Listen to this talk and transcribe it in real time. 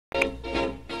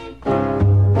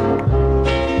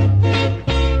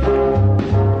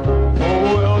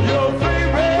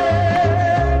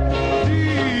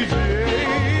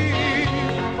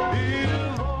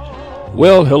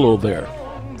Well, hello there.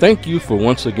 Thank you for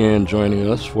once again joining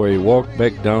us for a walk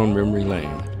back down memory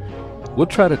lane. We'll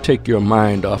try to take your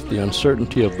mind off the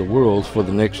uncertainty of the world for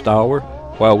the next hour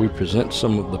while we present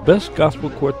some of the best gospel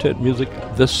quartet music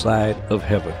this side of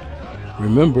heaven.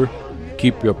 Remember,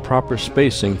 keep your proper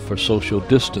spacing for social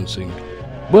distancing.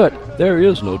 But there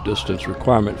is no distance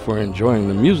requirement for enjoying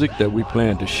the music that we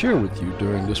plan to share with you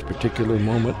during this particular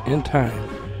moment in time.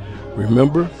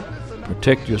 Remember,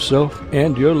 protect yourself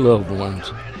and your loved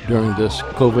ones during this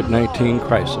COVID-19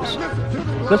 crisis.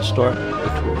 Let's start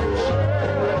the tours.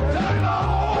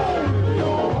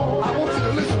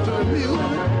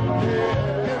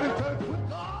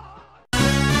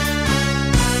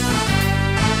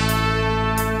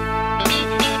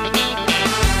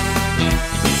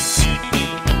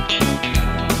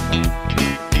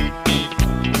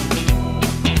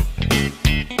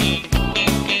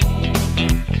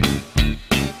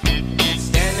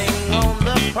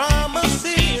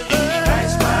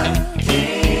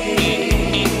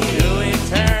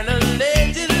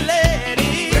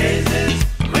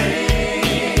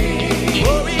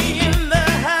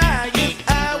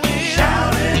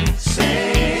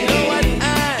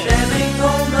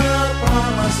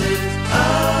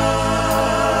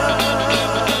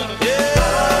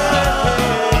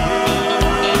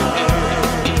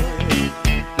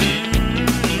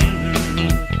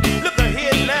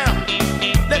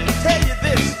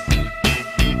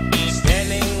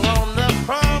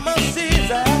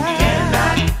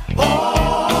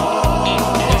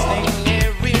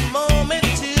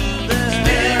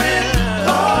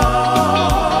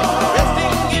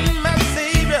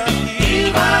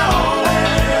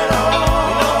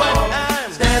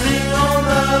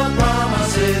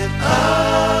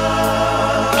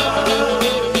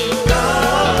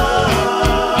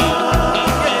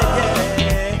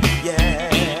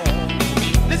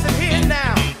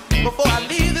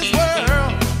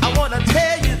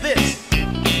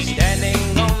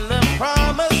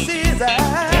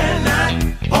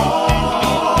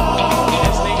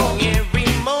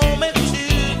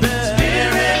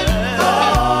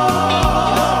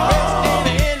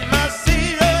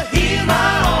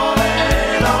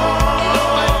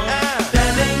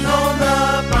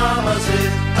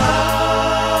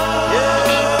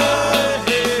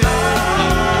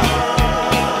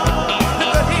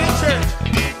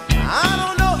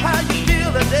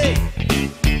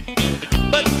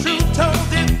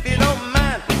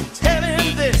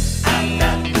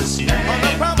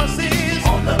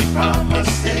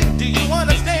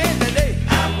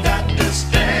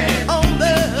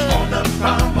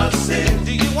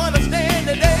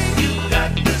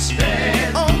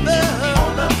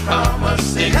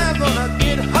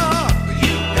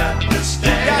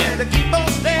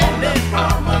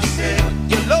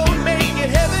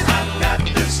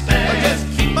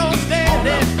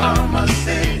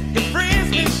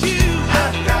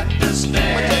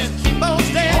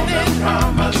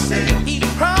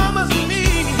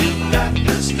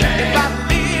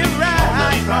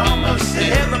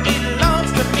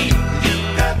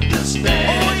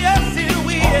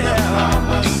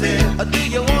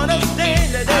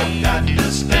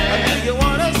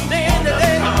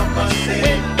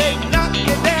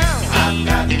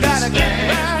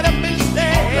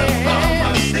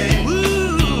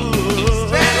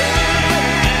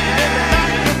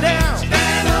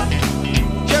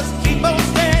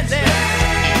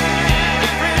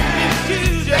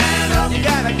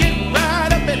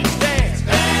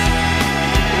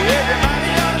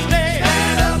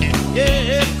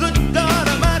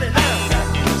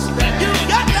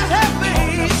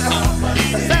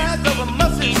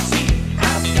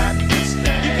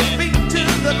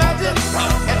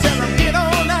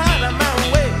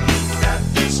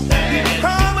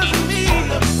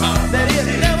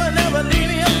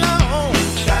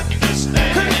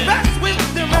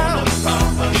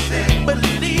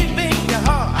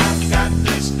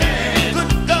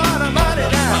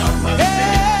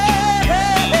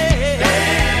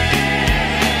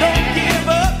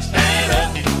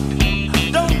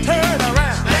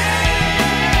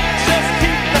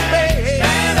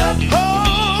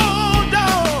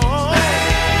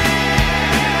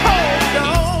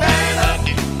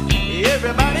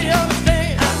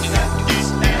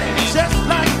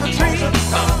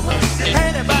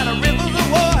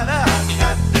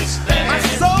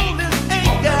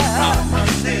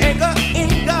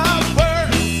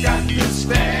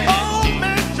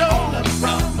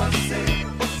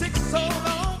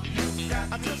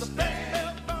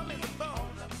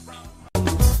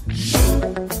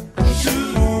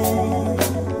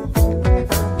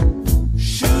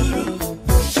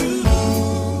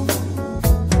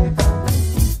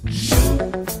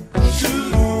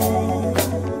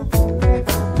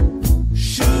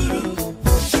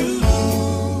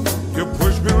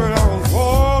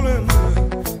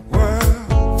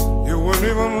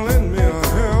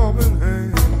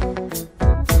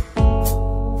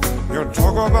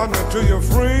 Talk about me to your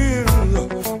friends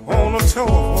on the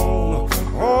telephone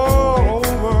all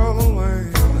over the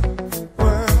land.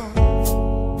 Well,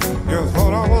 you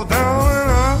thought I was down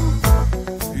and out.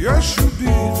 Yes, you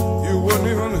did. You wouldn't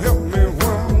even help me when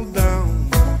I was down.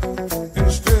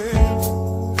 Instead,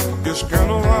 you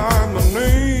scandalized my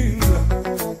name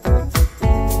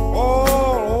all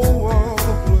over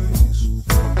the place.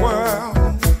 Well,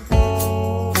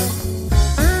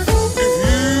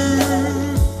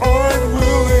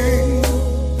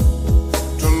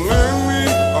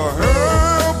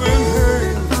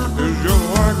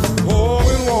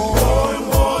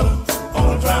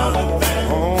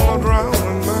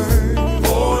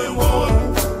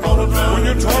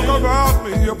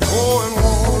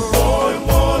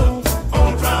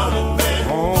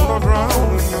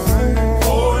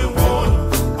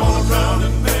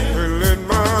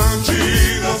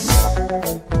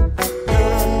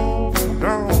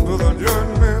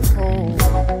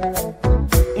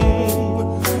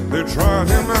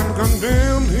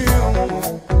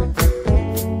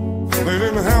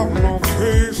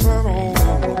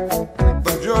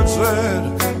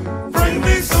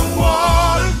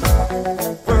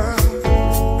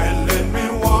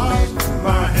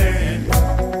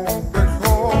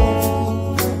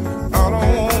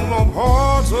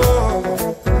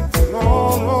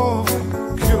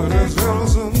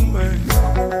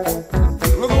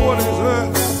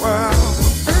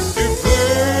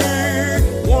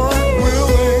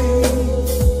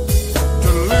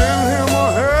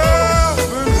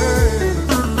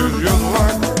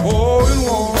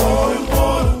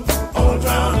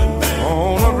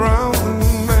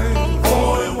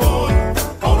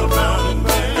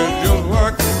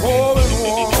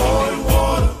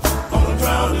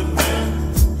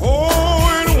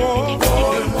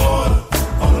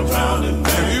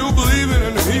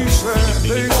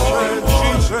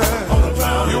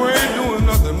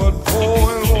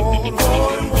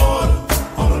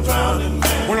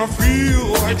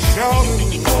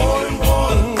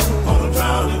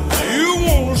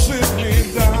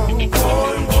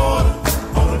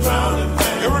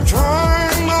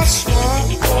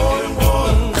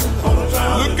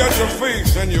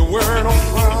 and you're wearing on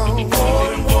clown.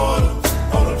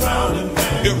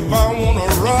 If I wanna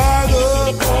ride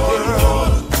up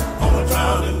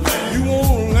there, you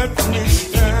won't let me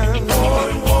stand.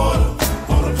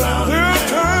 There are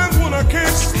times when I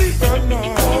can't sleep at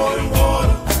night.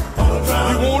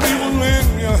 You won't even lend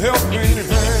me a helping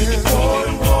hand.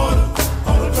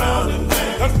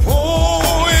 That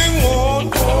pouring water,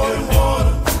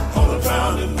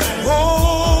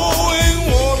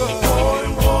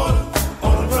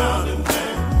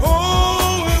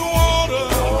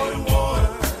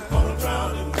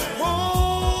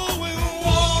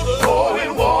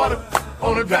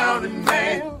 drowning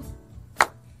man,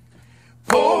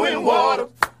 pouring water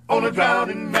on a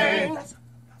drowning man,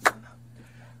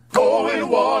 pouring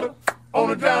water on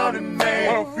a drowning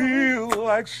man. I feel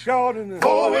like shouting,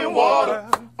 pouring water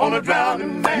on a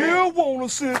drowning man. You wanna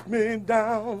sit me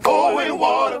down, pouring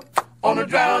water on a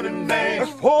drowning man.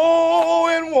 That's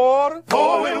pouring water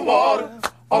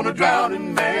on a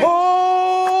drowning man,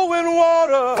 pouring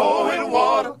water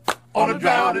on a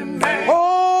drowning man.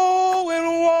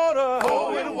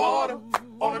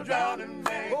 On a drowning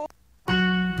man.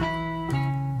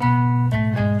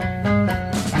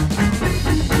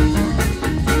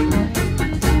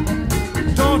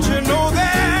 Don't you know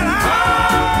that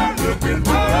I'm looking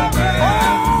for a man?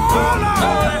 Oh,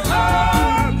 Lord,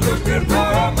 I'm looking for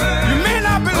a man. You may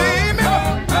not believe me,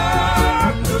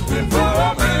 I'm looking for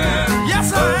a man. Yes,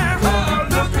 I am. I'm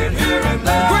looking here and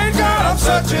there. Great God, I'm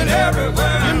searching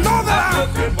everywhere. You know that I'm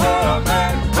looking for a man.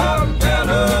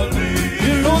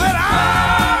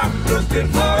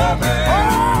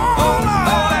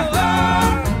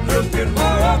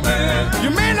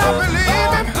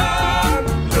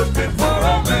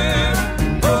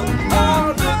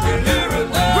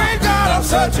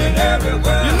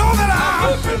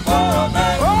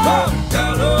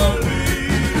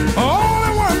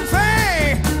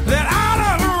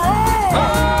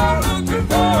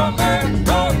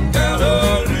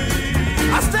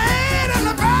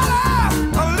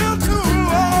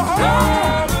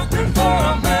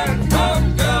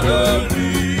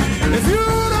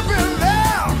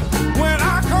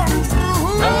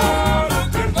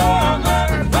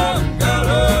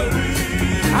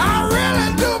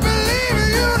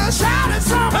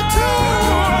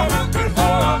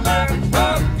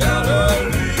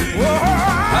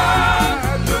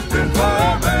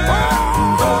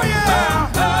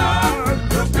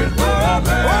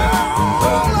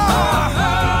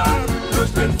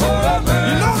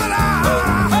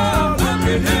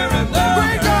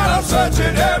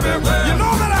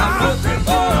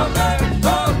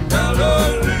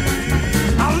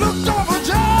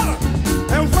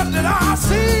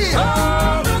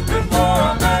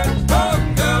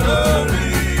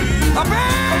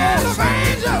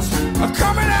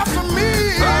 coming after me.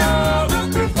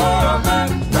 Looking for a man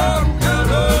from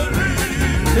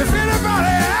Galilee. If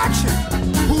anybody asks you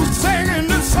who's singing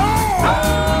this song,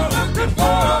 Looking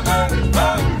for a man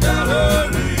from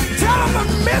Galilee. tell them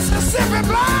the Mississippi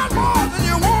blind boys and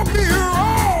you won't be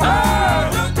wrong.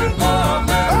 Looking for a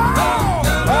man from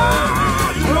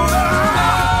Galilee. You know that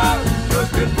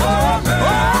Looking for a man.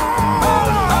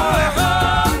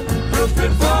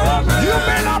 Looking for a man. you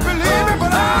may not believe it,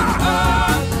 but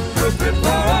Looking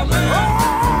for a man.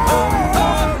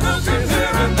 Looking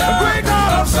here and the now. great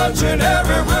God of searching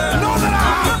everywhere. You know that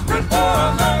Looking for a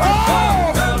man.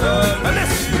 and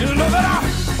listen, you know that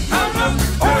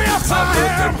oh yes I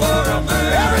am.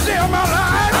 Every day of my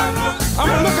life,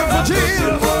 I'm looking for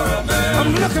Jesus. I'm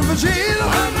looking for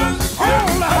Jesus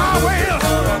on the highway.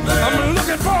 I'm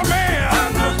looking for a man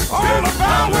on the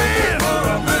byway.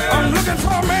 I'm looking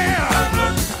for a man.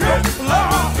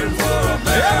 Lord,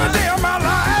 every day of my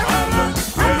life,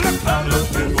 I'm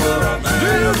looking for a man. Do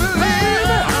you believe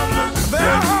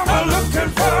that I'm looking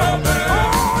for a man? Oh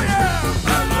yeah.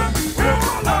 Oh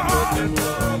Lord,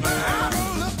 I'm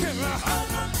looking.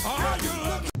 Are you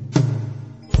looking?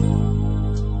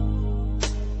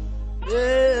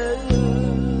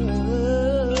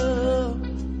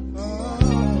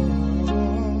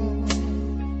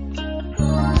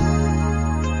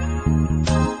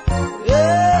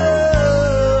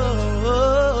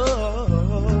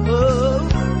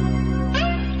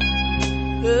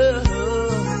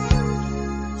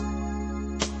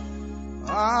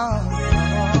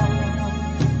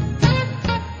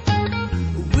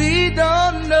 We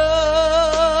don't know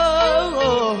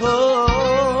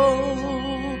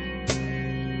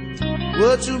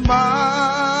what tomorrow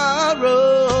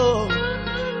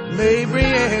may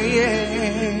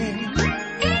bring.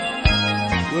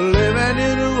 We're living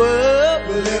in a world,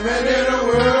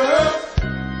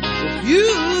 you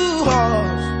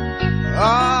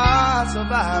are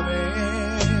surviving.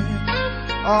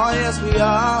 Oh yes we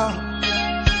are.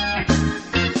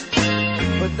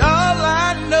 But all I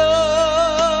know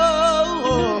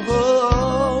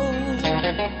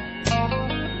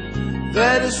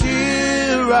that is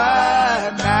here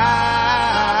right now,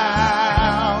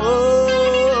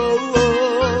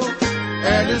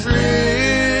 and it's real.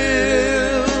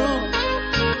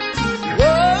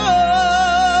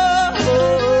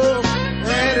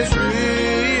 And it's real.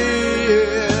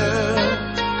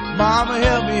 Mama,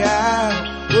 help me out.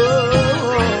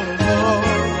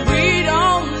 We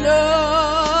don't know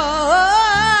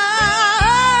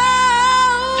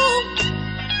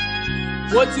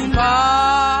what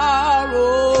tomorrow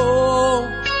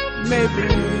may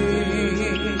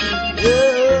bring.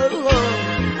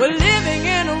 We're living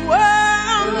in a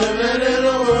world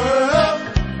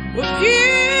where few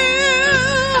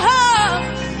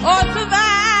are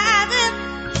surviving.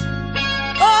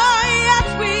 Oh yes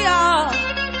we are.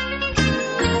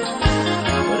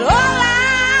 But all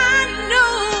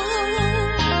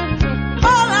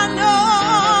I know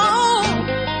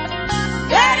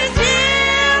that is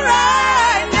here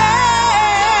right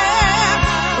now.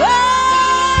 Oh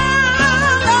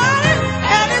Lord,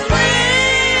 and it's real.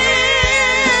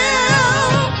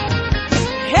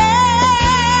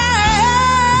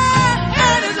 Yeah,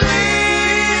 and it's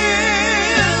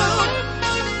real.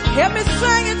 Help me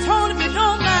sing it, Tony, if you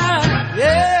don't mind.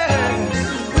 Yeah,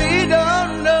 we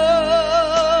don't know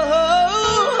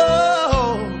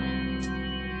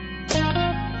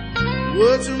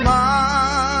what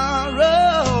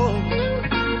tomorrow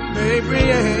may bring.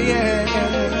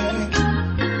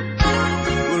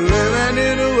 We're living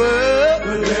in a world,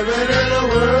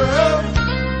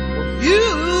 you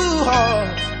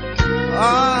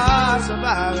are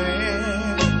surviving.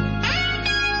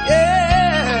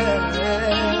 Yeah.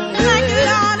 Thank you,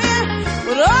 darling.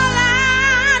 But all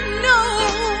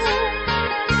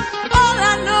I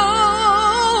know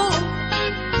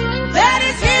that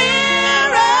is here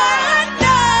right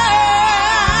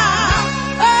now.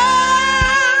 Oh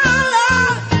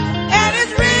Lord, and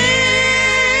it's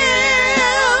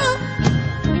real.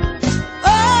 Oh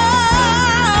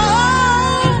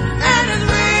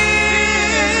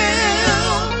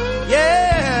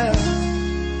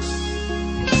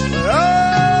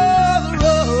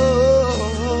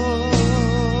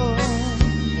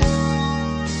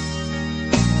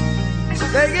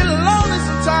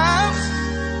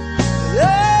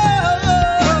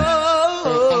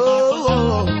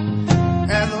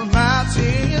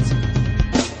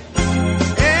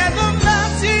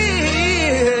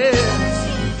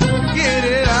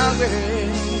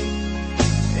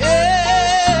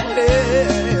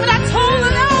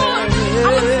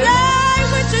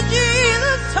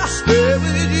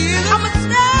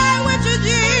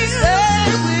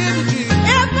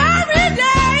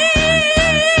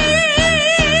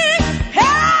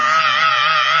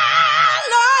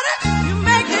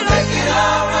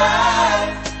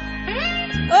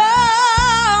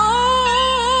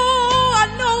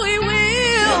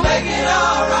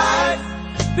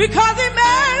because he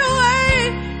made a way.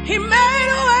 He made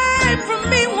a way for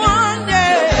me one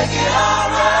day. Make it all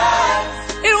right.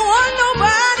 It wasn't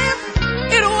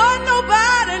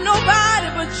nobody, nobody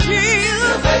but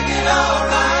Jesus. Make it all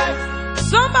right.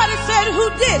 Somebody said who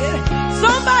did it.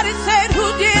 Somebody said who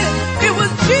did it. It was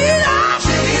Jesus.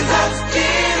 Jesus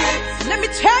did it. Let me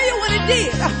tell you what he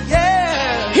did.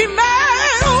 Yeah. He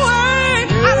made a way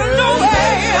out of no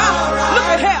way. Look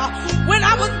at here. When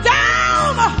I was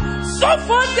down, so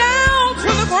far down to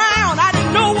the ground, I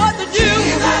didn't know what to do.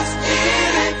 Jesus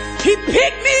did it. He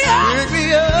picked me up.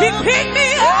 He picked me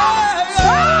up.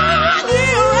 Turned me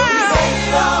around. He made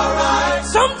it all right.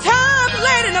 Sometimes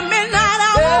late in the midnight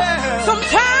hour.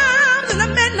 Sometimes in the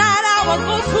midnight hour,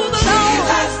 go to the Lord.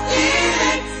 Jesus did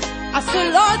it. I said,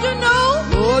 Lord, you know.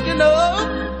 Lord, you know.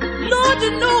 Lord,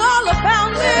 you know all about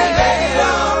me. He made it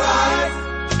all right.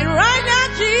 And right now,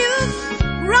 Jesus.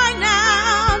 Right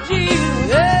now, Jesus.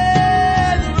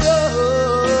 Yeah,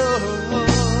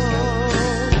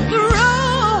 the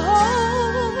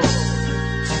road.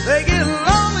 They get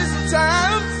lonely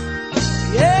sometimes.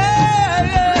 Yeah.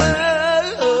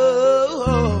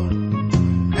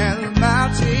 And the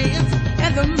mountains.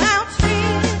 And the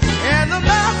mountains. And the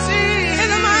mountains. And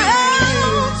the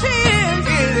mountains.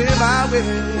 Get in my way.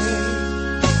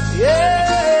 Yeah.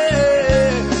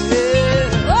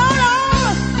 Oh,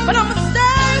 Lord. But I'ma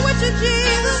stay with you,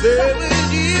 Jesus. Stay with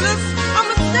Jesus.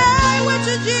 I'ma stay with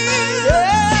you, Jesus.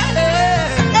 Yeah.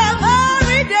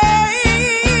 Every day.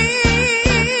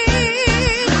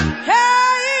 Hey,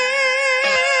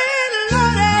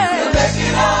 Lord. Make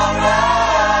it all right.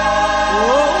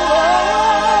 Oh.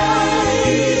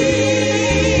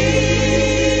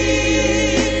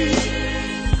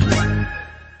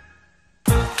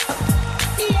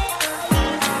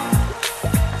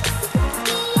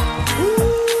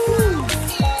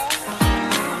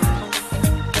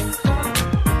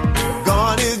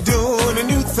 God is doing a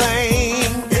new thing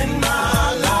in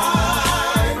my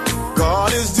life.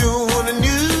 God is doing a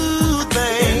new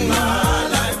thing in my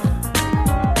life.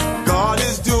 God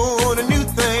is doing a new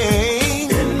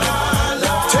thing in my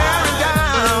life. Tearing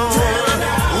down.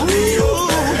 Ooh,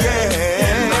 yeah.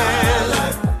 In my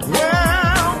life.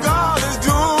 Well, God is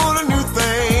doing a new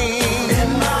thing in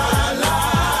my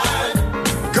life.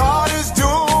 God is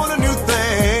doing a new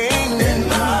thing in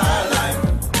my life.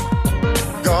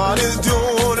 God is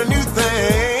doing a new thing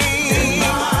in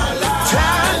my life.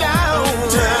 Tearing down,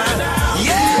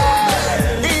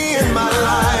 yeah, in my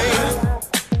life.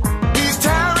 He's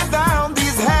tearing down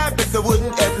these habits I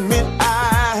wouldn't admit I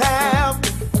have.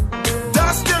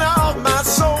 Dusting off my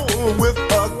soul with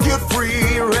a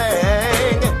guilt-free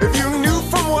rag. If you knew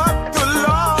from what the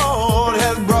Lord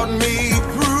has brought me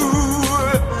through,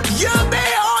 you'll be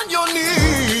on your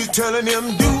knees telling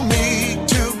him do me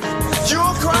too.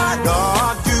 You'll cry,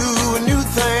 God, do a new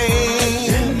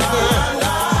thing in my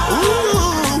life.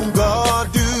 Ooh,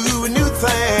 God, do a new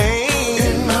thing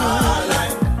in my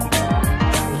life.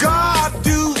 God,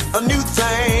 do a new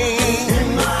thing in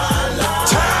my life.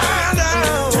 Turn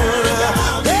down,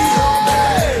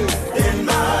 yeah, in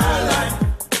my life.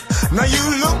 Now you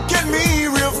look at me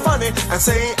real funny and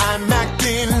say I'm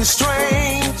acting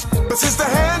strange, but since the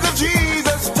hands of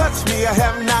Jesus touched me, I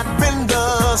have not been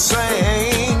the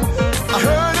same. I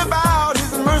heard about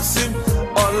his mercy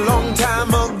a long time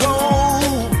ago.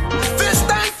 This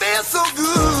thing feels so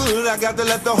good, I got to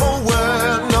let the whole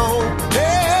world know.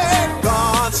 Hey,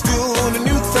 God's doing a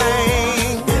new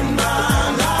thing in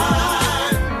my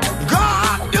life.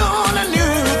 God doing a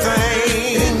new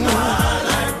thing in my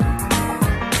life.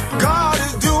 God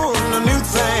is doing a new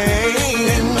thing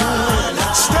in my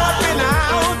life. Stepping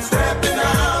out on faith.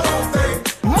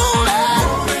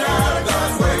 Moving out of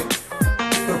God's way.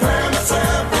 Prepare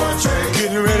myself for a change.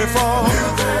 Getting ready for new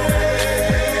thing.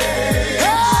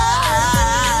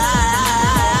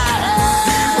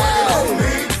 He's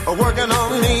working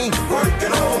on me.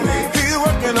 Working on me. He's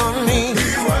working on me.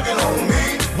 He's working on me.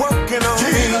 Working on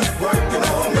me. Working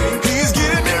on me. He's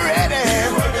getting me ready.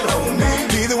 He's working on me.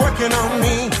 He's working on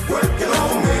me. Working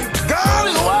on me. God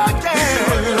is working.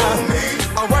 Working on me.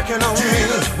 Working on me.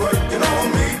 Working on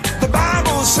me. The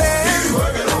Bible says,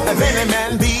 if any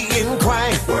man be in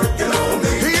Christ, working on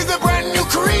me. He's a brand new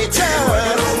creature.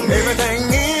 Everything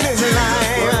in his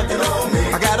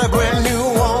life. I got a brand new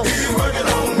walk.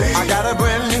 I got a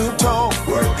brand new talk.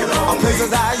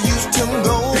 Places I used to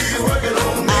go,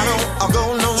 I don't go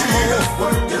no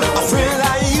more. A friend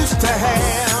I used to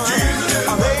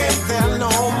have, they ain't there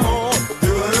no more.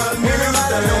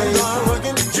 Anybody know God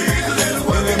working?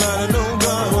 Anybody know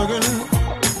God working?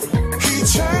 He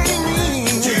changed me.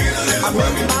 I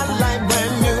made my life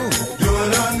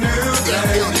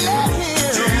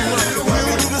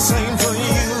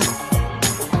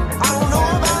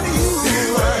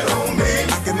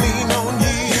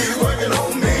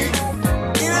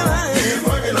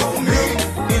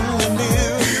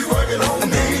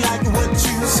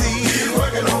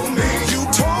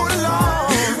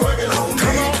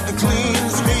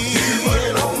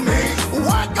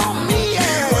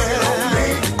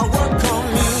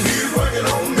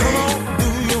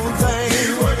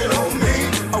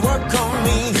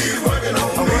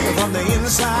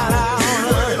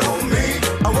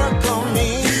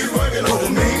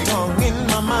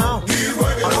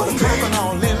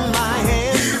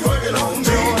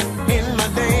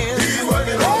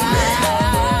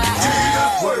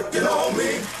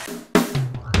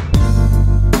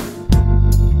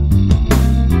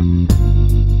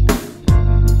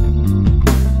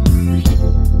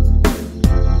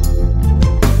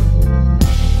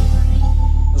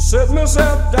Sit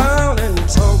myself down and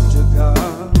talk to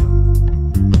God.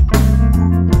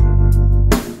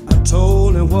 I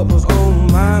told him what was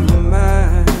on my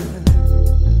mind,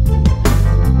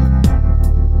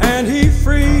 and he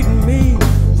freed me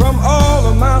from all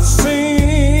of my sins.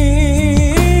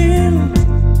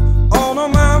 All of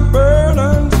my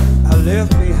burdens I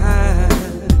left behind.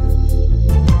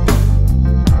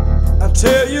 I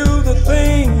tell you the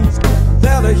things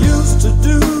that I used to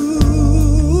do,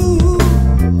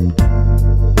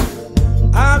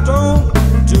 I don't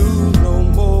do no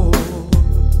more.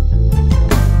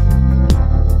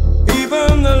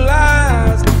 Even the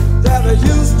lies that I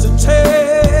used to tell,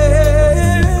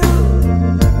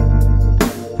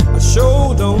 I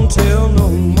sure don't tell no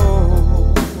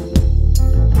more.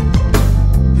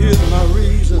 Here's my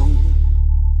reason.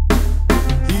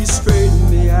 He straightened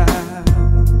me out.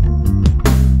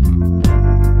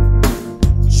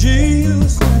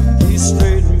 Jesus, he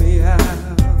straightened me out.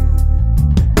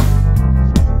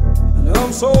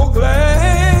 I'm so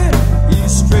glad he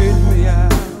straightened me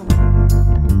out.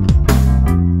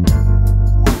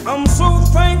 I'm so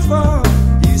thankful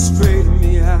he straightened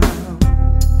me out.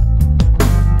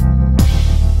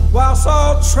 While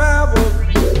Saul traveled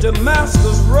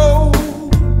Damascus road,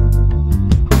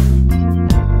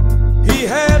 he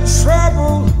had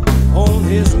trouble on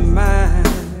his mind.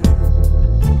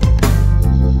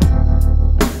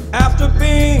 After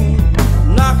being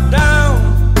knocked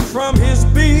down from his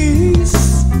beast,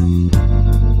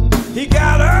 he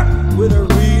got up with a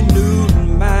renewed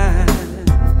mind.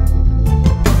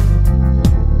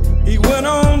 He went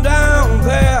on down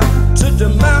there to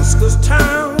Damascus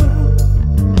town.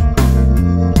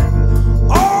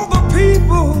 All the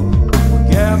people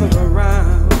gathered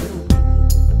around.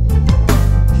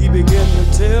 He began to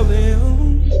tell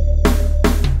them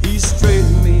he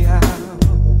straightened me out.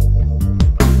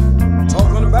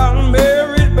 Talking about a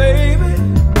married baby,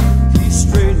 he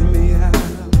straightened me out.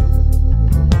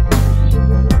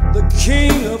 The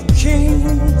King of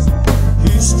Kings,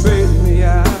 he straightened me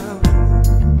out.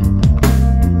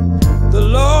 The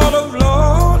Lord of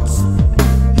Lords,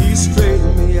 he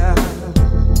straightened me out.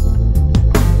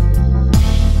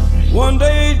 One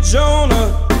day Jonah,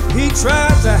 he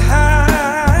tried to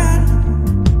hide,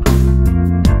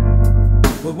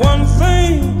 but one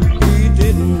thing he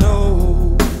didn't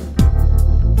know,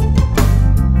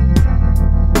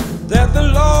 that the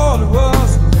Lord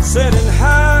was sitting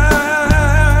high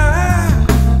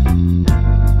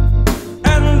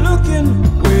and looking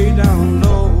way down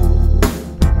low.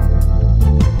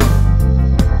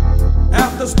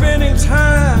 After spending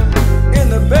time in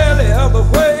the belly of the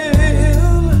whale,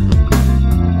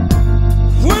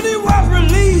 when he was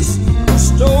released, the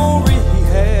story he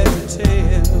had to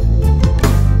tell,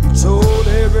 he told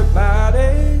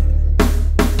everybody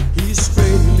he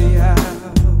straightened me out.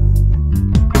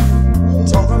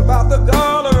 Talking about the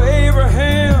God of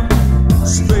Abraham,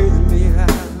 straightened me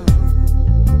out.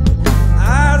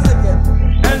 Isaac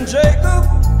and Jacob,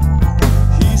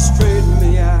 he straightened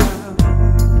me out.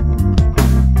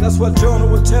 That's what Jonah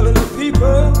was telling the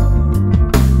people.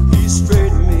 He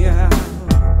straightened me out.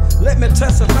 Let me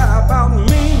testify about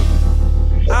me.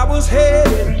 I was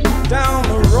headed down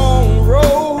the wrong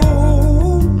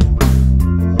road,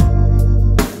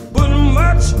 but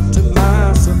much to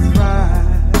my surprise,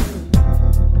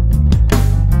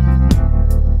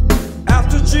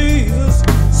 after Jesus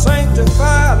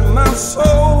sanctified my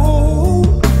soul,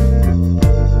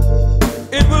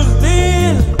 it was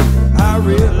then I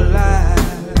realized,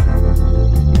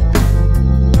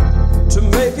 to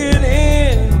make it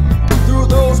in through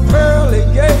those pearly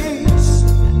gates,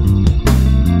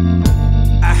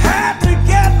 I had to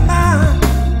get my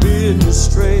business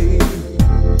straight.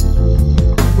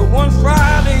 But one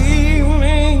Friday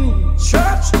evening,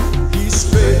 church, he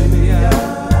straightened me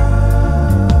out.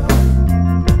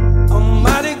 I'm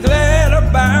mighty glad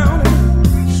about it.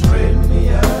 Straightened me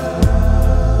out.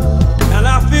 And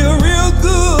I feel real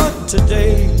good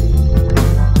today.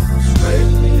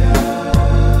 Straightened me out.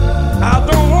 I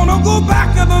don't want to go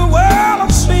back in the world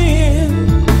of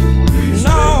sin.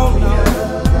 No, no.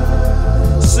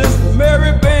 Since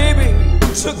Mary baby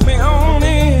took me on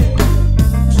in,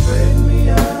 straightened me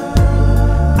out.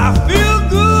 I feel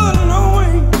good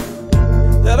knowing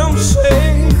that I'm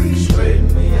saved.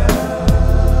 Straightened me out.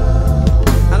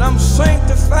 And I'm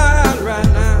sanctified right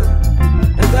now.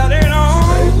 And that ain't all.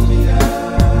 Straightened me out.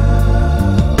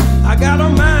 I got a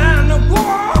mind to go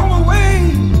all the way.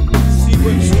 See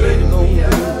what straightened me out.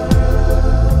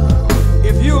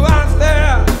 If you out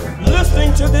there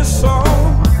listening to this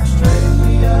song, straighten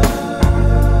me out,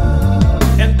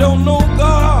 and don't know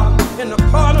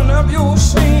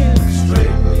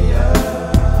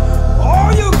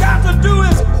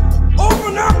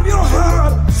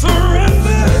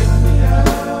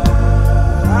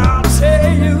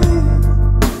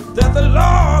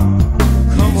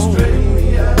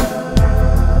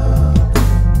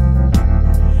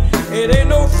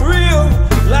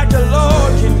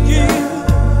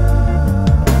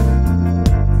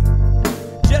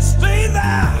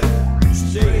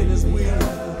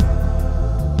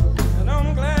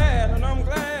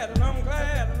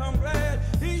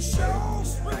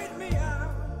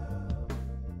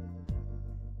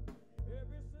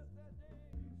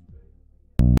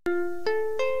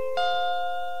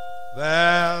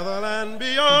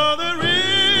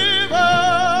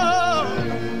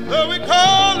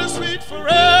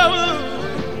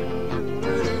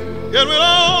It will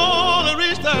only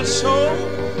reach that shore.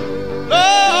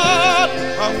 Lord,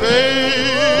 our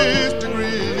faith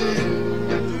degree.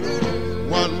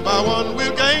 One by one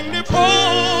we'll gain the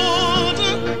port.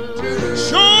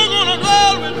 Sure gonna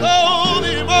dwell with all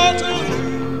the immortal.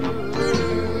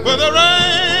 With the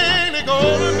rain and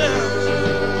golden bells.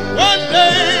 One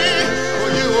day for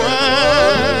you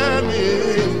and me.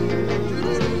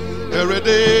 Every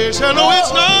day shall know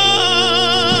its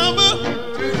number.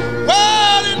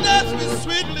 While in death we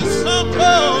sweetly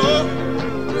slumber.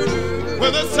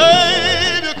 When the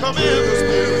Savior come in the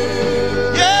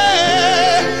Spirit,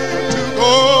 yeah, to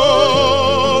go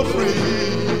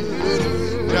free,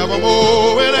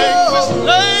 nevermore in anguish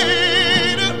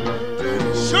later,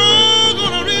 sure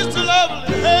gonna reach the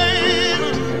lovely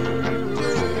haven,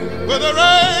 where the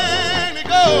rain and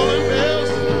golden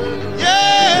bells,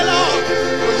 yeah, Lord,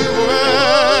 for you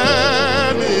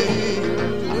and me.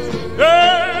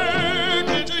 Yeah,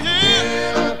 can't you hear?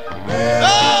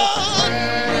 Lord,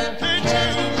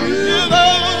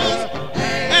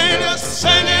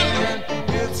 singing,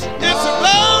 it's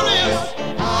glorious,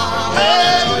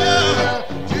 hallelujah,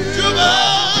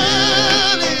 jubilee,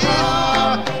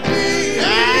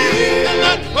 and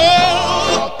that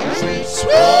fall, sweet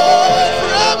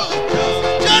forever,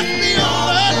 just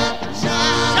beyond that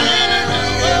shining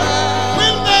river,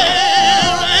 when the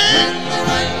rain,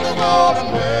 Lord,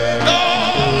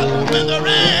 when the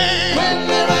rain,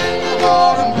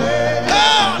 Lord,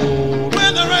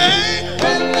 when the rain.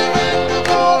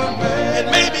 It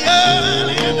may be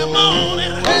early in the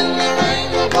morning. When the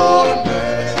rain will fall and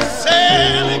rain.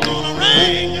 Said it's gonna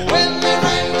rain. When the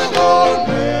rain will fall and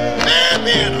rain.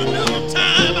 Maybe in a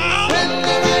noontime hour. When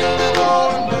the rain will fall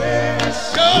and rain.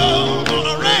 Sure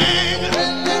gonna rain.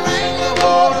 When the rain will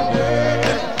fall and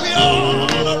rain. We all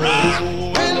gonna rock.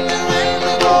 When the rain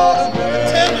will fall and rain.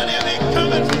 Tell me they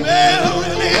coming from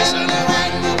every nation. When the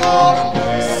rain will fall and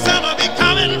rain. Some will be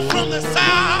coming from the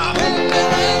south. When the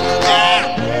rain will fall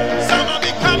and rain.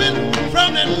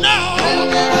 From the north,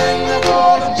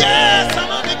 yeah, some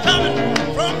will be coming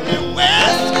from the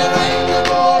west,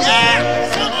 yeah,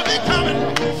 some will be coming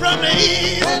from the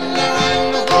east,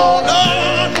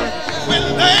 Lord, when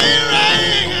they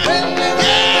rain,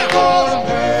 yeah,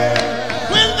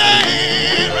 when they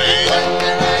rain,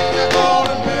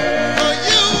 for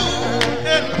you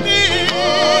and me.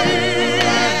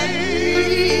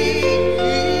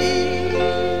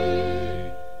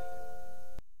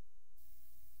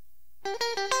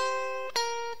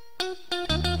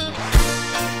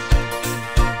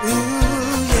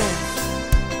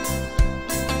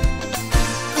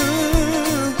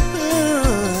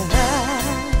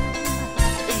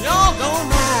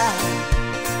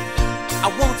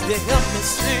 To help me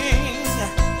sing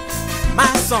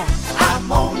my song.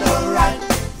 I'm on the right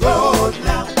road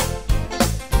now.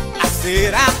 I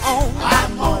said I'm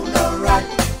on the right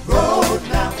road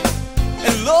now.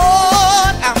 And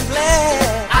Lord, I'm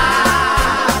glad.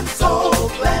 I'm so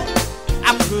glad.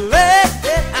 I'm glad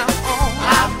that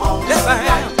I'm on yes, the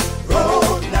right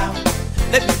road now.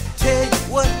 Let me tell you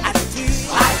what I did.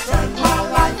 I turned my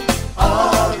life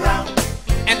around.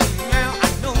 And now I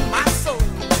know my soul.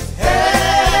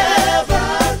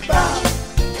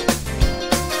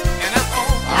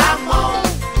 I'm on.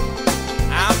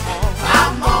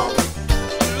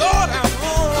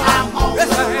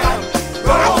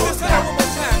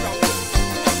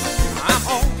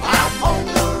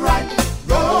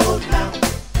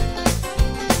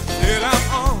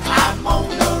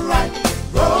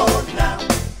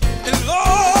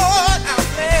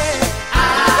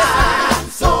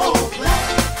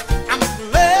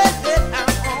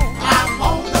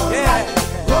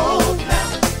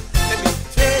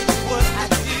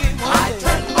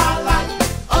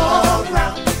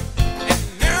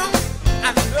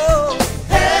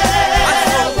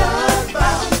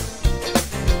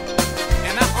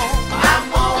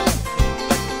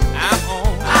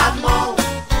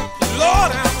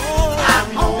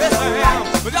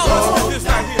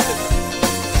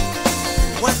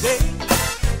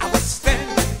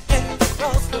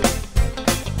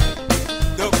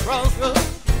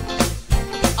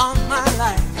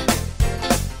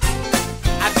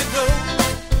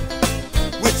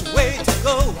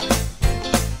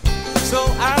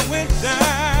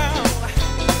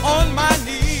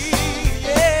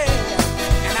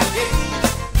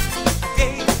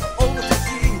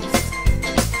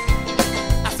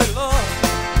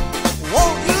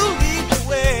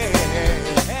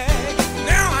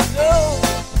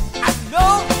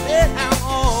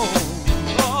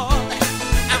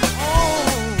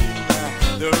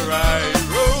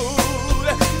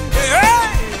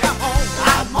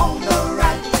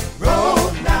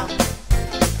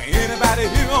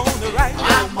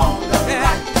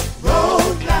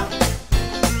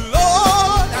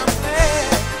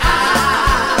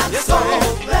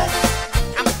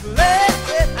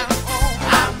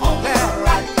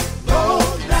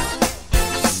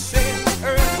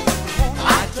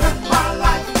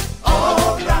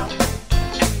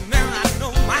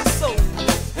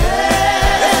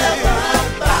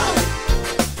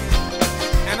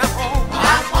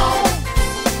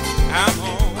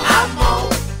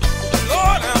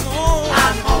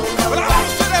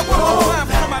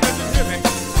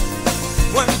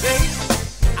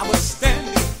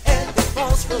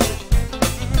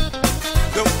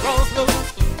 the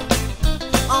crossroads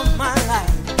of my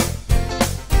life.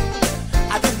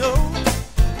 I didn't know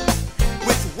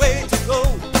which way to go,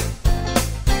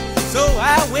 so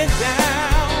I went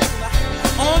down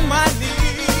on my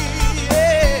knees,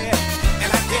 yeah,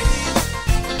 and I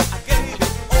gave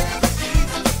it over to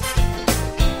Jesus.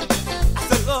 I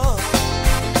said, Lord,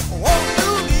 won't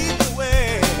you lead the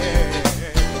way?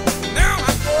 Now I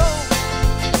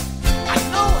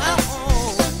know I'm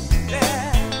on,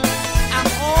 yeah, I'm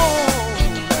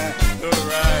on the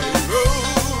right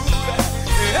road.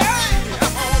 Hey,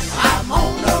 I'm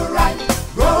on the right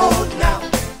road now.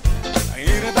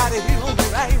 Anybody here on the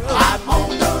right road? I'm on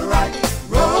the right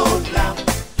road now.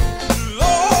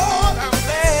 Lord, I'm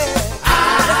glad.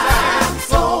 I'm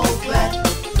so glad.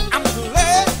 I'm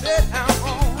glad that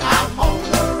I'm on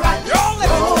the right road. Y'all, let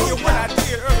me tell you what I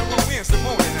did early one Wednesday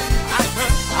morning. I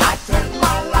turned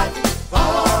my life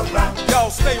around. Y'all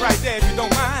stay right there if you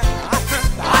don't mind.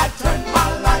 I turned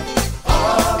my life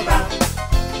around.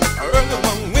 Early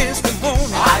one Wednesday morning.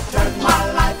 I turned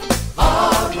my life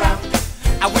around.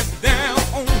 I went down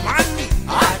on my knees.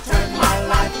 I turned my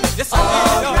life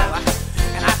around.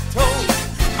 And I told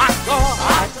my God,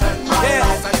 I turned my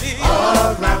life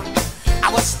around.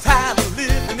 I was tired of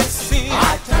living in sin.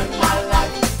 I turned my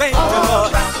life Thank you,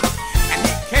 Lord. And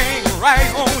He came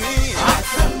right on in.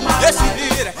 Yes, He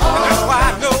did. And that's why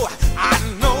I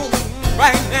know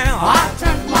right now.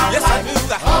 Yes, I do.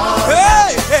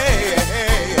 Hey, hey,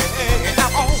 hey, hey.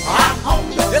 I'm on.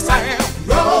 Yes, I am.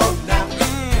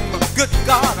 Good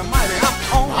God Almighty,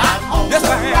 I'm on. Yes, I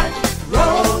am.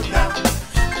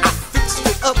 I fixed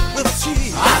it up with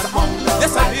cheese.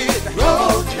 Yes, I did.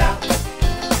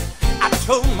 I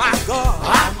told my God,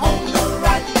 I'm on the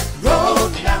right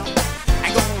road now.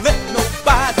 Ain't gonna let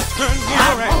nobody turn me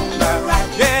around.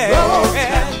 Yeah,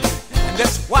 and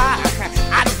that's why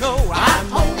I know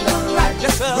I'm on the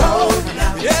right road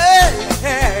now. Yeah,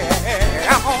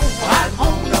 I'm on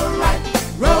the right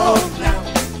road now.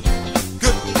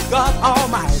 Good God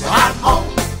Almighty, I'm on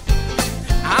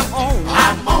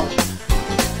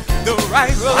the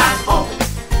right road.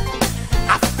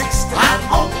 I fixed it.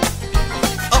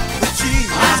 Up the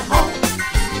cheese.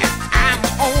 And I'm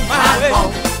on my way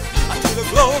to the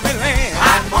glory land.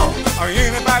 Or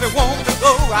anybody want to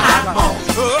go?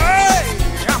 Hey,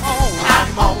 I'm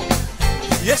on.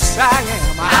 Yes, I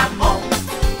am.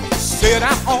 Said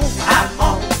I'm on.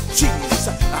 Jesus,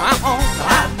 I'm on.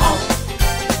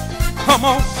 Come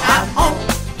on.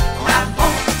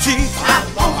 Jesus,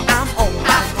 I'm on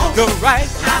the right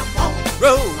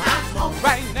road.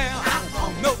 Right now,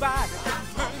 nobody can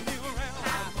turn me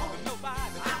around.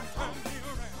 Nobody can turn me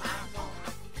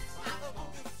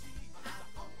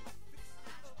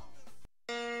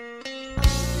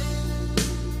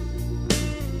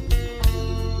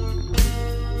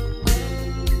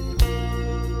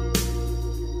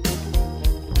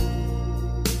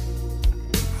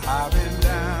I've been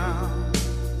down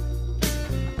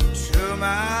to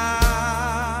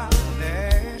my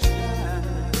next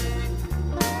time.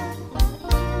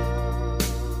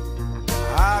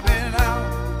 I've been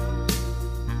out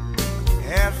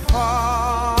as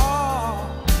far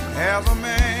as a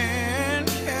man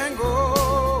can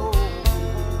go,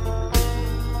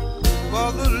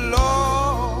 but the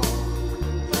Lord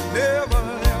never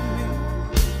left me,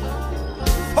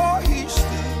 for He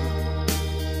stood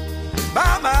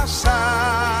by my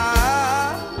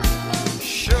side.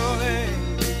 Surely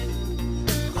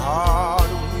God,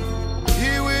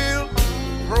 He will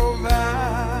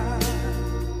provide.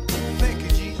 Thank you,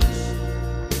 Jesus.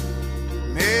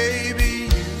 Maybe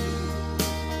you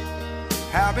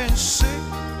have been sick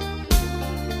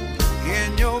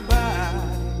in your body.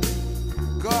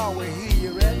 God will heal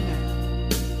you right now.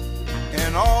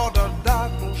 And all the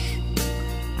doctors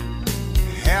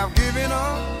have given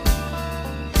up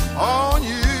on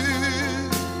you.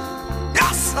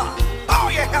 Yes, sir.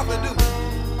 All you have to do,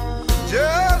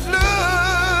 just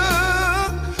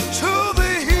look to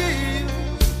the hills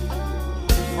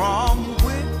from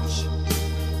which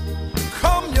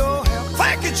come your help.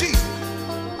 Thank you, Jesus.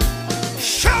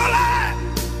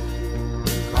 Surely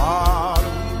God,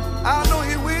 I know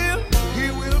He will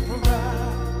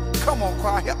provide. Come on,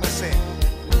 choir, help me sing.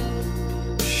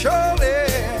 Surely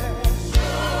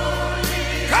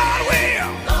God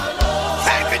will.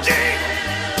 Thank you, Jesus.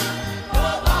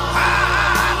 I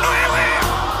know He will.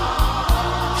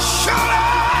 Surely.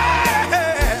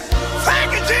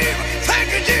 Thank you, Jesus. Thank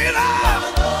you, Jesus.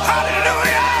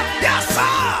 Hallelujah. Yes,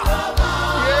 sir.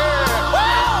 Yeah.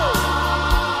 Woo.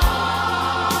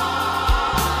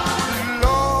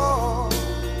 Lord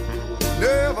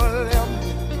never left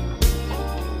me,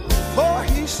 for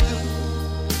He stood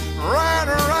right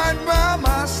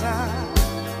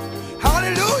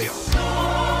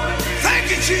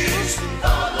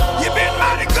You've been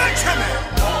mighty good to me.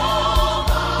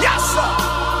 Yes, sir.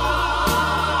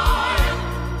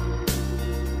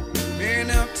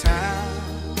 Many a time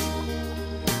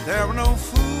there were no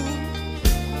food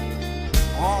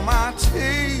on my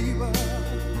table.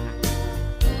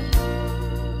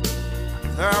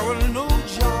 There were no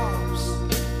jobs,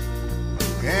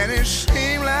 and it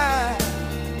seemed like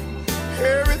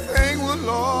everything was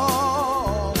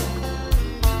lost.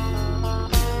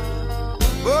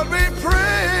 But we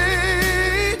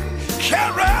prayed,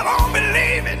 kept right on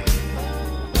believing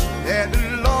that the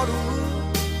Lord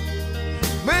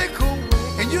would make a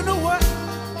way. And you know what?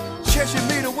 Church, you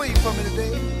made a way for me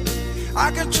today.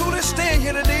 I can truly stand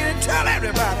here today and tell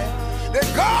everybody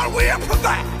that God will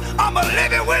provide. I'm a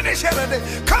living witness here today.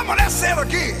 Come on, let's say it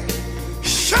again.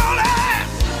 Surely,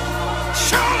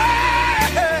 surely.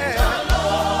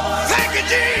 Thank you,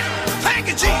 Jesus. Thank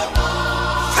you, Jesus.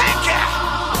 Thank you.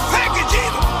 Thank you,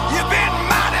 Jesus. You've been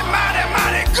mighty, mighty,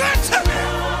 mighty good to me.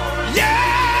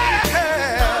 Yeah.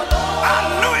 I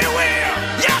know He will.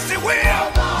 Yes, He will.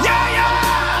 Yeah, yeah.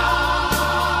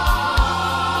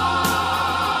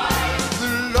 The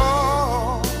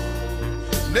Lord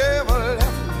never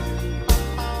left me,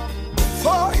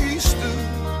 for He stood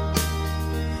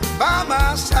by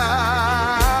my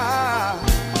side.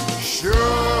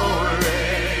 Surely.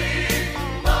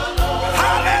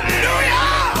 Hallelujah.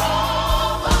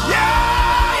 Yeah,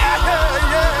 yeah,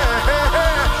 yeah, yeah.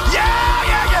 Yeah,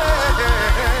 yeah, yeah.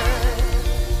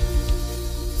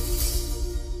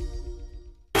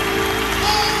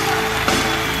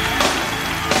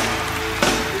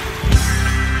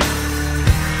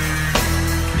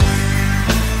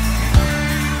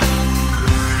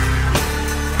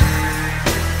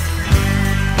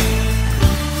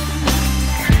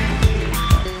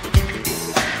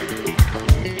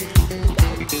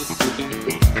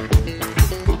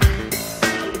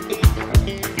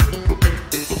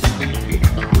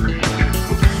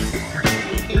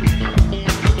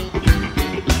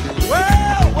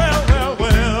 Well, well, well,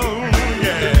 well,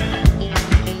 yeah.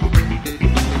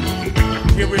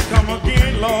 Here we come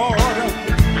again, Lord.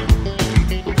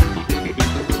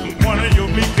 One of your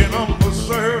meek and humble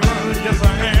servants, yes I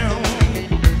am.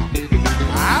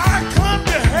 I come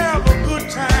to have a good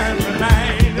time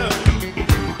tonight.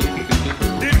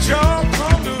 Did y'all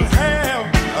come to have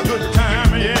a good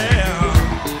time? Yeah.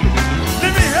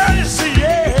 Let me hear you say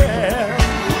yeah.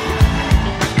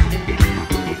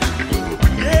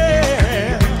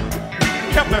 Yeah.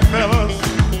 Help me, fellas.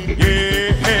 Yeah.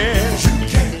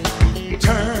 You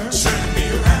can't turn me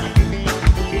around.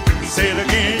 Say it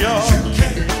again, y'all. You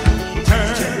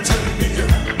can't turn me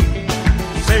around.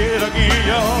 Say it again,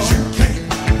 y'all. You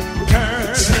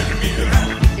can't turn me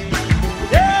around.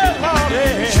 Yeah, Lord,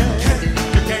 yeah.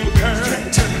 You can't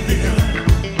turn me around.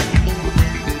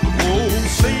 Oh,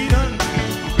 Satan,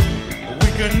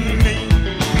 weakened me,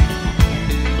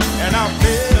 and I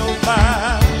fell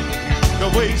by the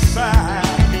wayside.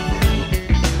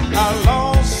 I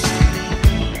lost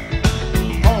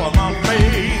all of my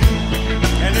faith,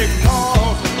 and it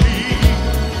caused me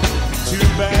to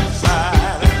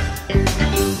backslide.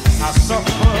 I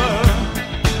suffered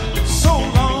so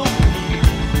long,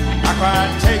 I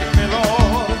cried, take me,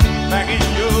 Lord, back in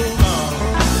your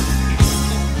arms.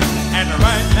 And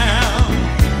right now,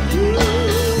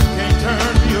 can't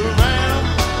turn me around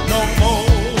no more.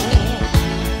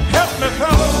 Help me,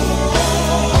 fellas.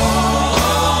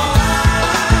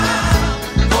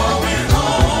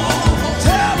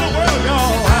 Tell the world,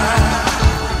 y'all,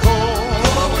 I'm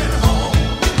going home.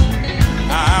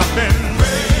 I've been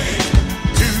praying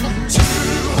too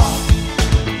hard.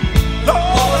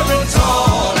 Lord, I've been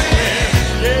toiling,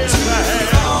 yeah.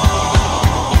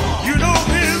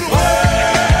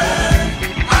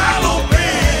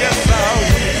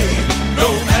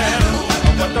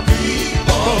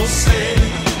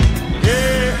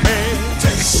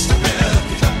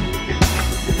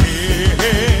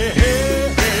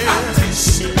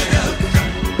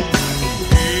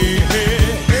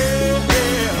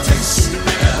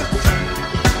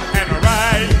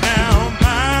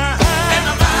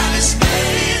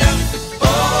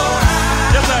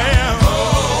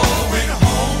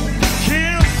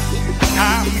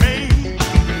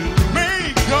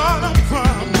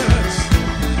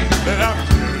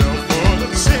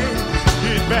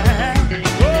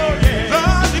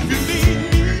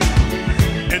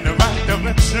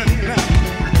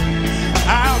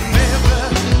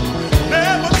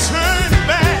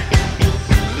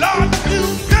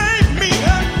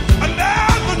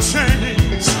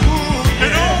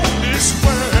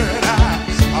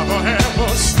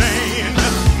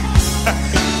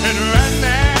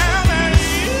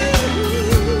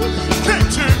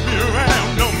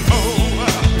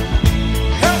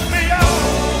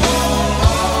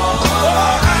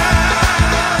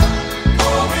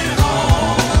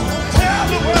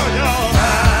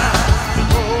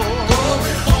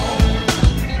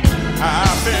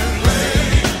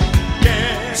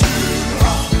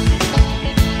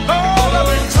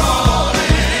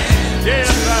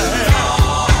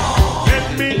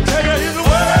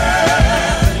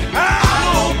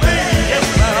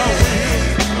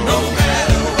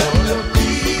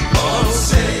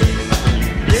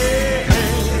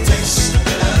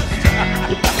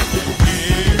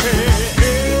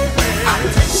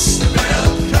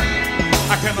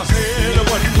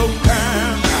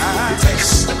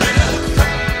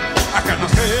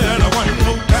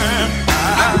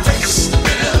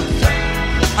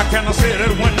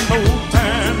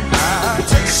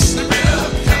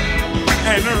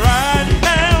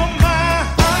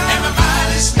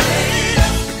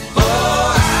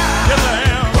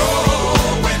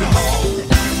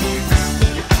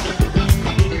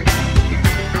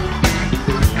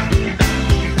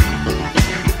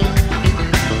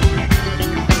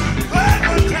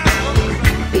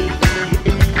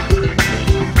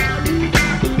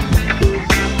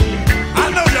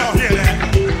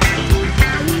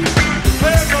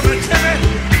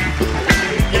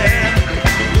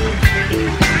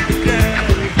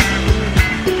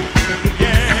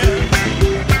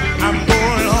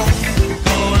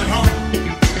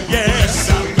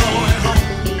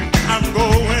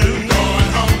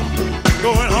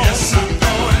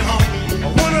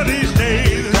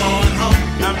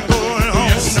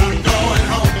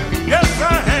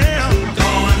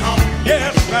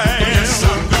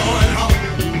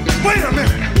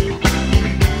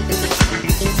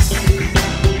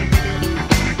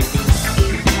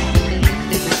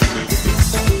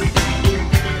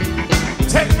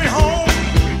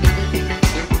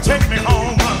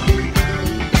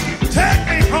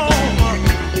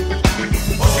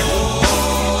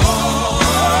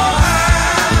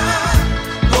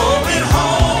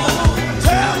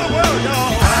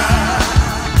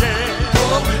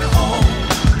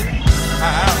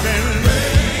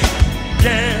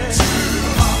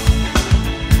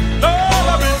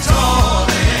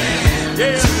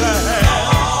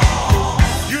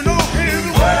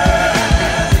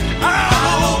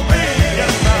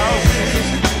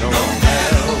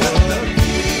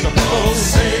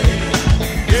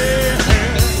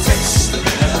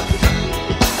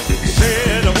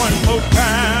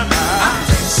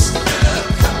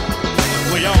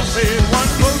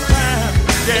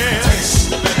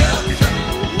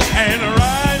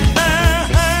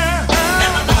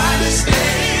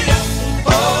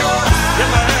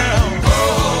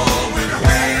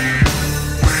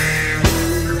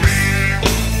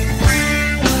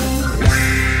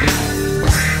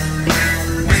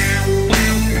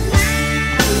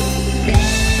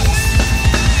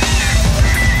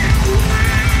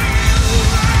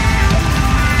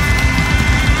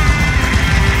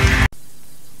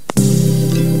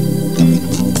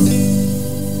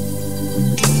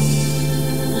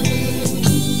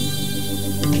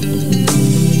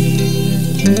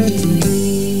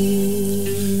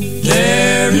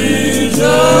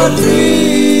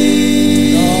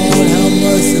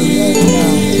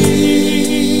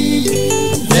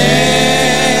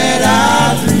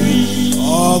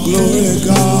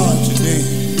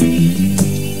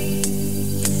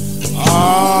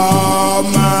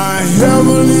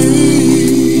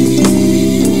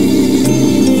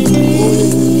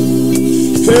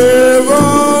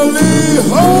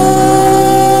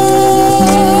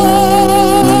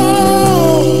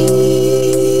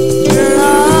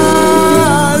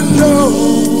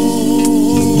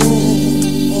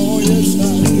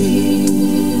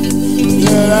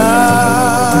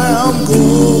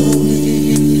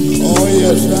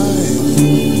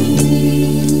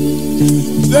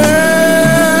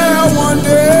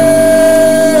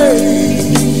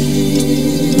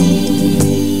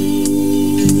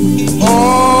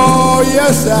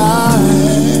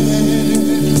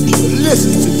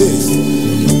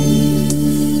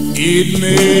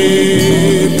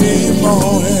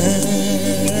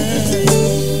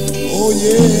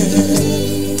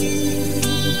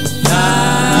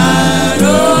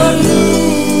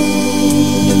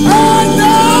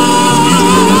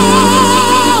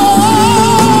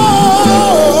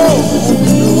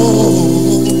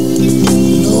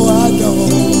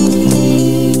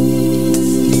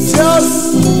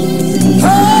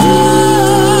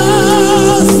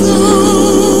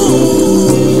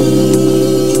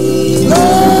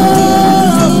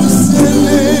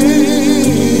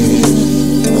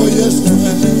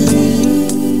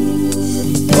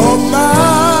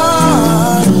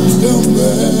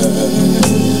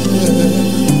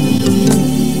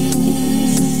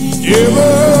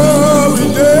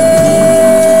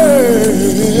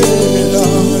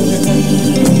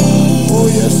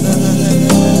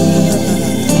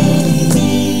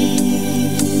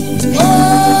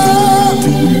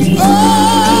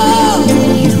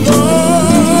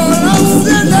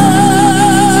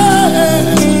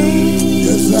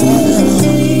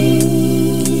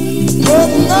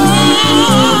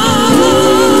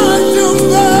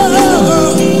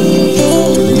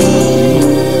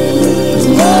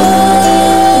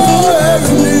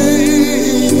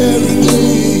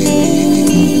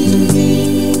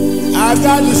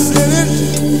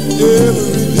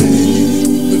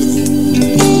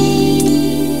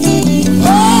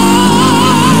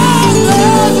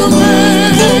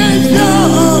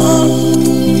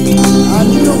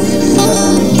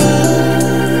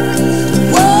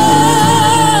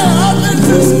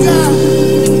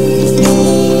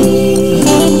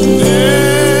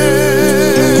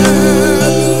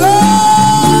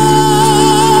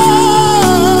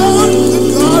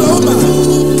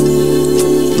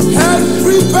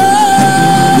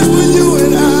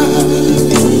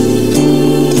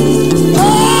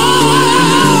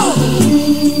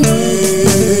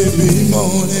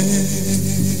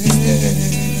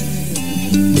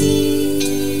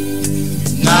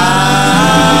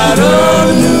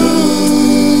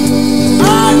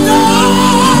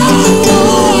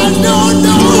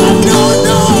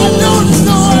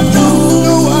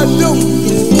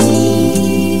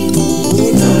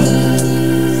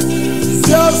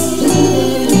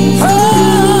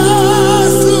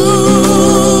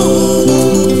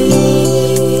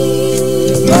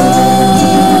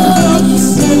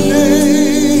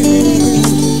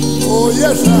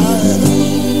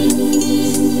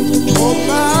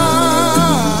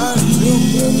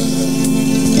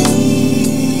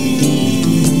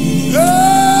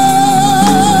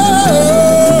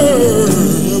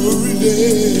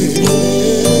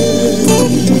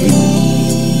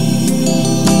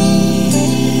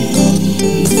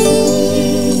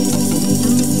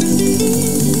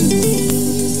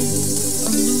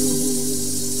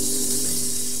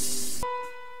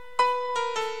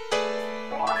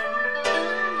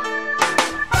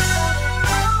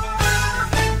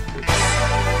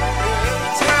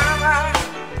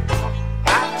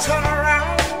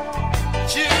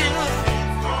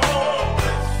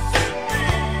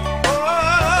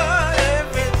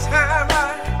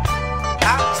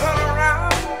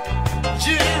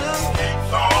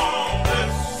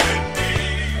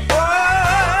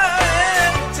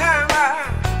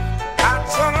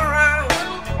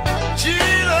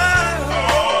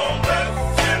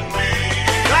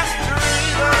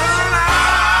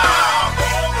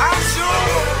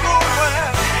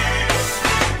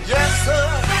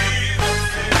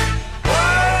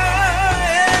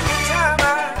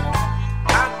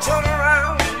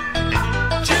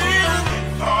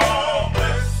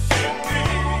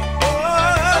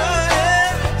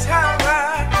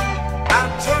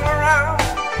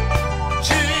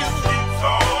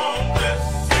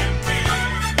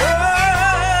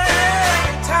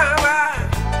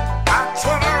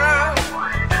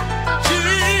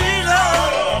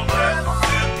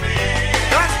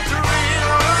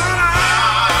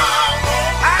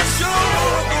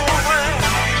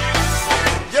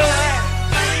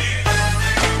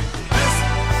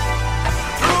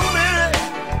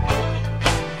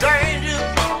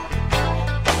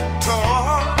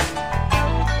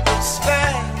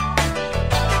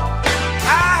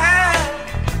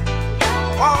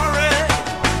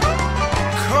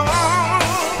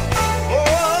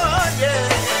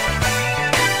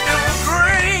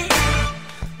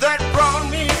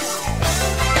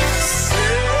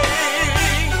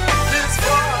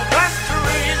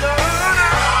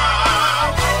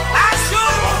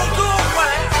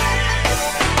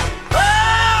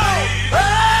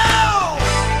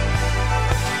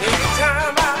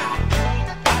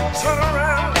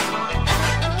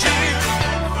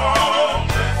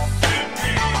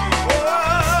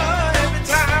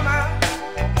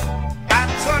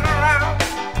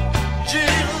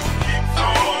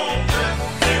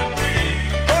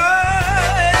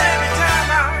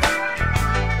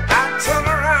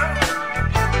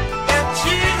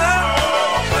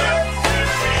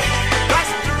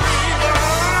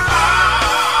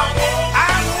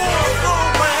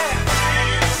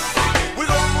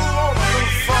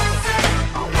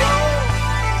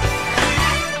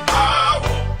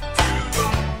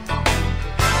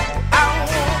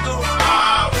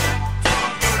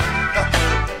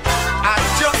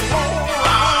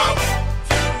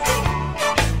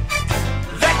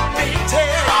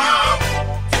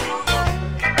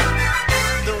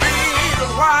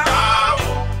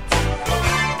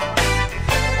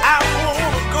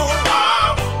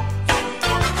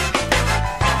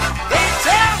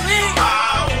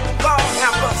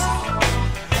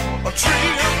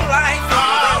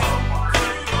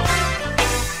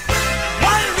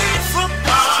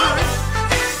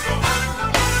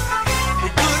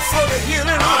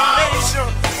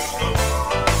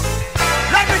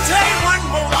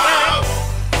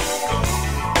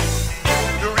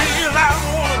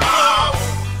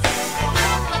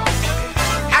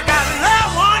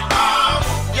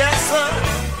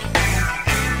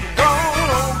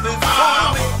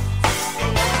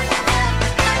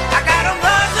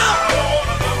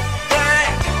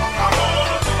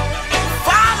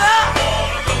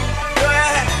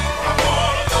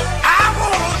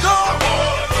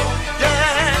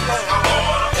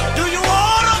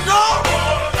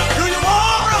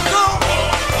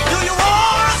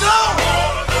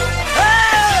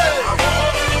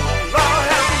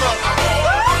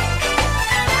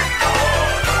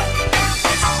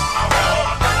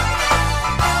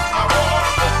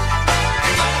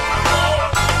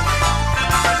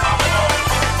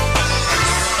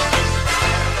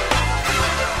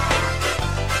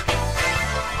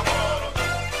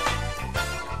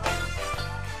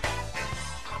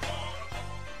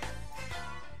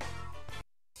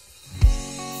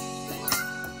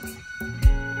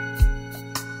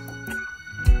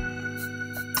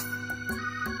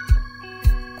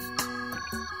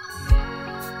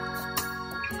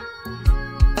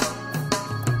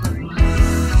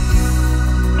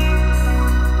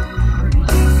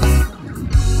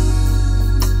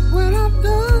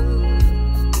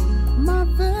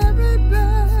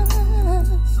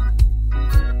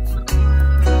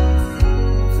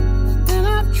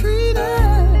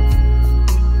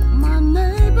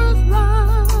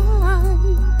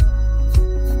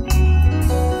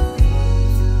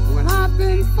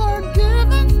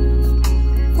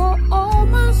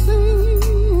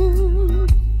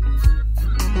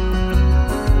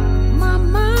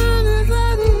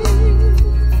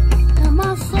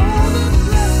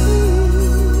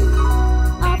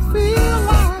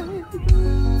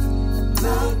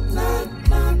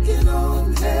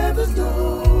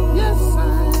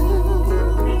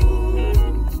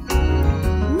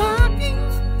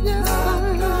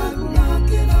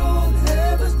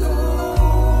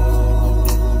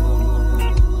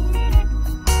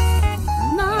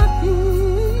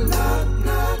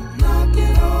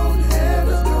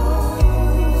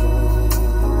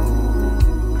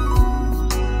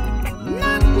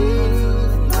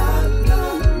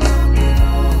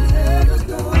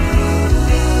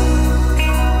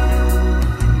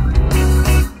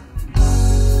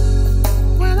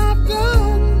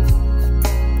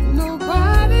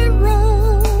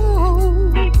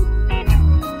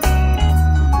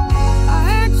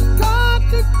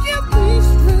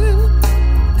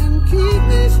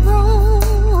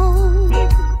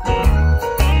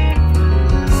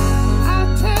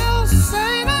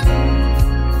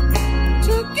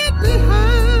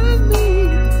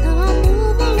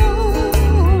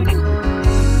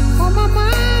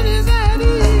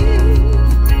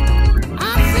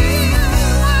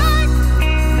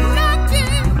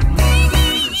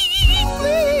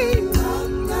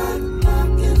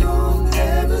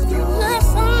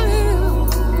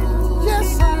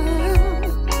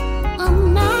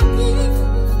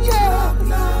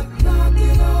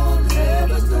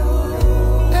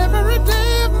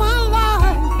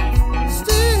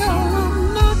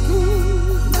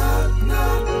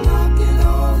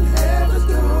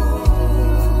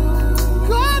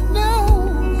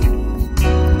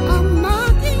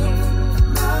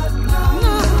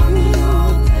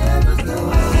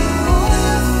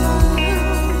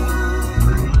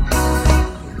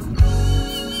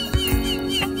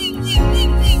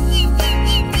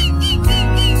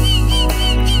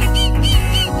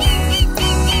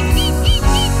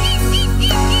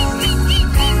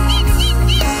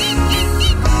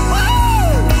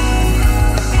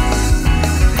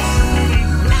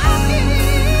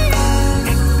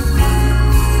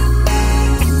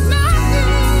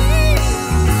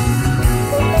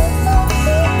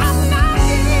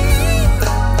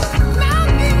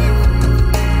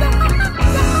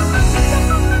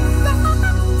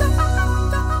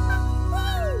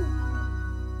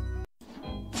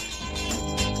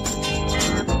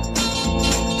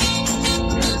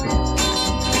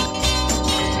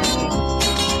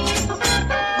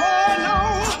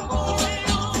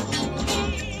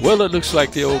 Well, it looks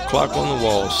like the old clock on the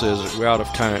wall says that we're out of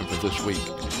time for this week.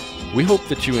 We hope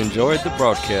that you enjoyed the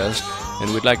broadcast,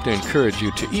 and we'd like to encourage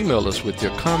you to email us with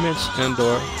your comments and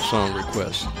or song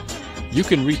requests. You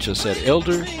can reach us at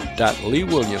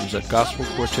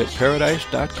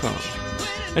elder.leewilliams@gospelquartetparadise.com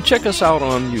and check us out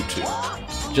on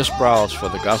YouTube. Just browse for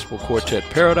the Gospel Quartet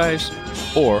Paradise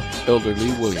or Elder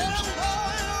Lee Williams.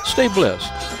 Stay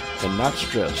blessed and not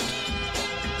stressed.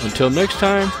 Until next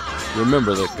time,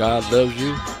 remember that God loves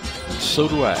you, and so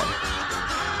do I.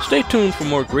 Stay tuned for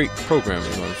more great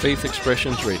programming on Faith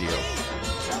Expressions Radio.